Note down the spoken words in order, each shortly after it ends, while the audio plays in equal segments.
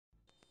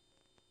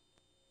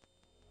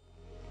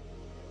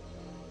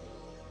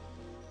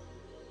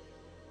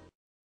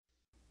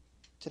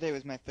Today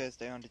was my first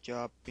day on the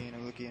job, being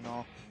a rookie and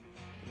all,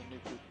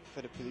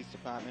 for the police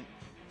department.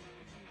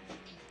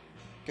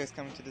 Guess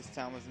coming to this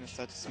town wasn't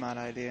such a smart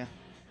idea.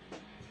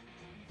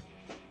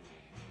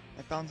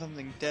 I found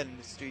something dead in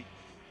the street.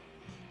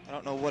 I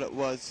don't know what it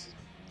was.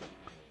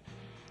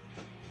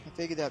 I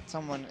figured that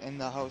someone in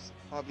the house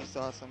probably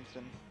saw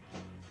something.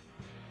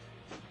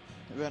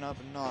 I ran up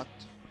and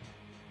knocked.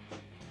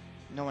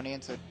 No one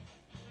answered.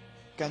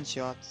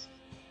 Gunshots.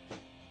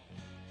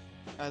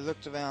 I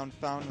looked around,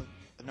 found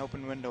an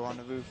open window on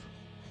the roof.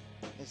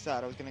 I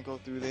decided I was gonna go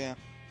through there.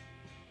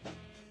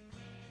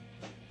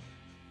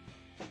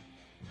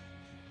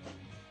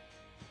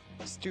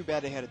 It's too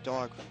bad they had a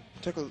dog.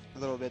 It took a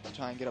little bit to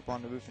try and get up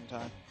on the roof in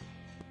time.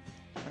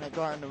 When I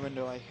got in the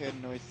window, I heard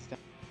noises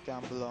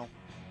down below.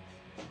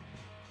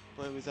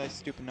 Boy, was I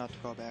stupid not to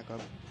call back up.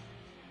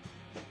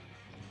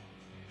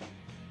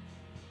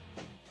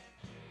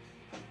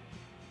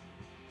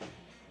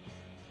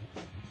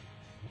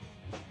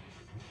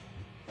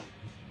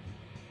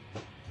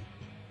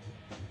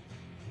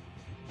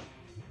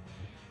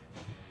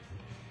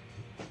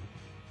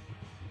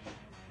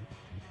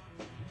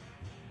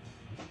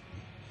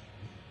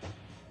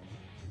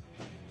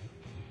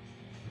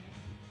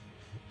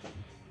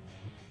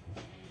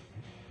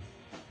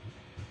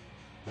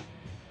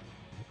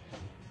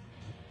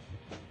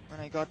 When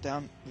I got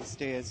down the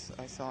stairs,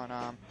 I saw an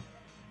arm.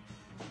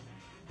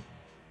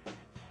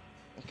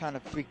 It kind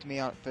of freaked me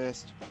out at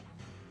first,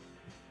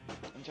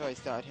 until I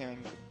started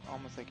hearing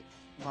almost like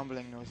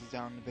rumbling noises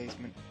down in the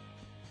basement,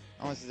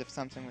 almost as if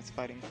something was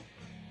fighting.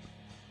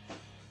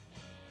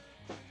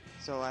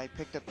 So I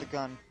picked up the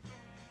gun,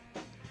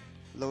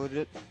 loaded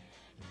it,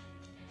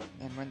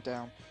 and went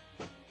down.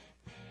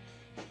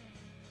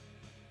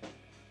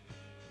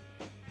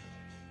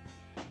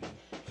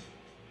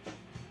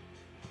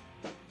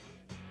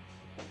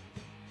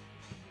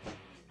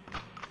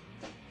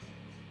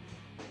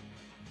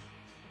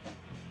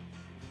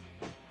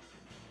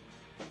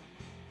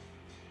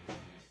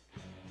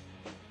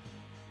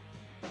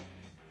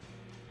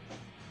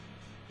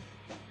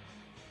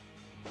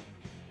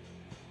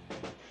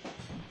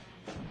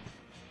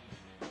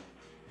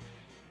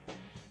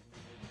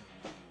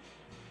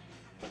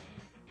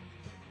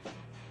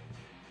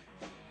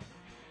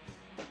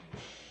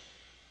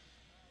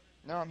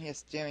 Now I'm here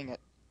staring at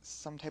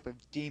some type of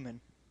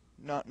demon,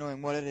 not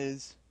knowing what it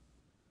is,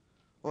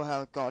 or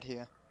how it got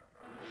here.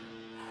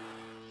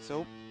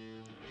 So,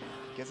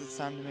 guess it's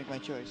time to make my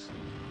choice.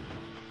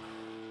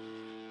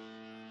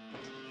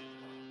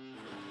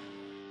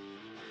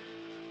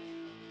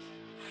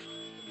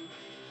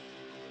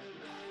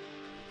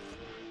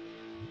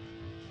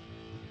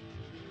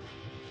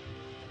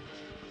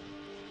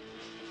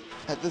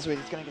 At this rate,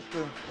 it's gonna get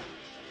through.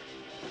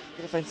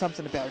 Gotta find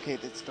something to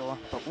barricade this door,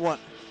 but what?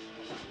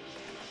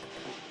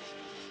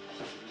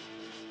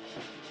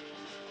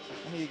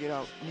 I need to get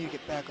out. I need to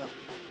get back up.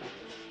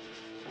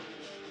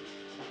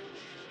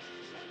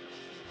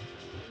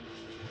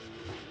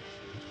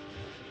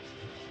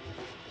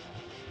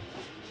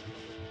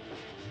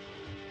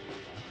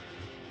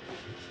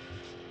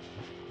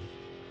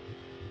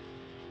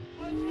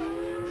 Let's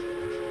go.